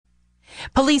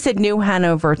Police at New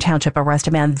Hanover Township arrest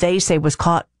a man they say was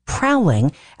caught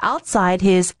prowling outside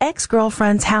his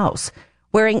ex-girlfriend's house,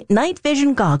 wearing night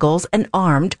vision goggles and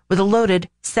armed with a loaded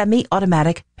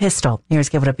semi-automatic pistol. Here's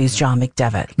Give It Up News' John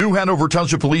McDevitt. New Hanover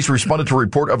Township Police responded to a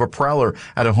report of a prowler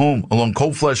at a home along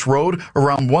Cold Flesh Road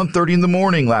around 1:30 in the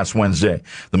morning last Wednesday.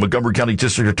 The Montgomery County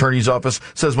District Attorney's Office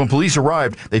says when police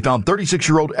arrived, they found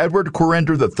 36-year-old Edward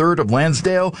Corrender III of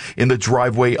Lansdale in the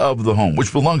driveway of the home,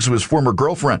 which belongs to his former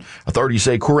girlfriend. Authorities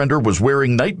say Corrender was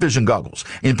wearing night vision goggles,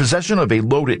 in possession of a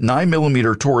loaded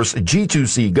 9mm Taurus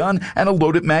G2C gun and a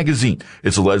loaded magazine.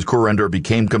 It's alleged Corrender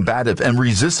became combative and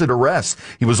resisted arrest.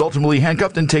 He was ultimately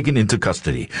handcuffed and taken into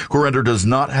custody. Corrender does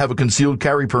not have a concealed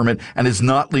carry permit and is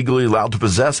not legally allowed to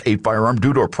possess a firearm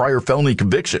due to a prior felony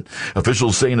conviction.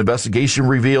 Officials say an investigation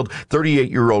revealed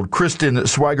 38-year-old Kristen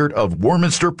Swigert of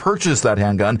Warminster purchased that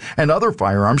handgun and other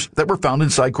firearms that were found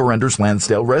inside Corrender's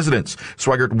Lansdale residence.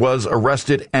 Swigert was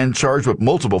arrested and charged with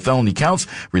multiple felony counts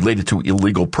related to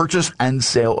illegal purchase and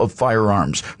sale of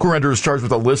firearms. Corrender is charged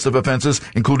with a list of offenses,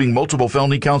 including multiple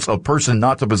felony counts of person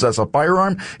not to possess a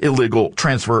firearm, illegal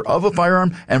transfer of a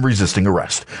firearm, and resisting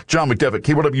arrest. John McDevitt,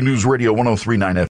 KYW News Radio 103.9 FM.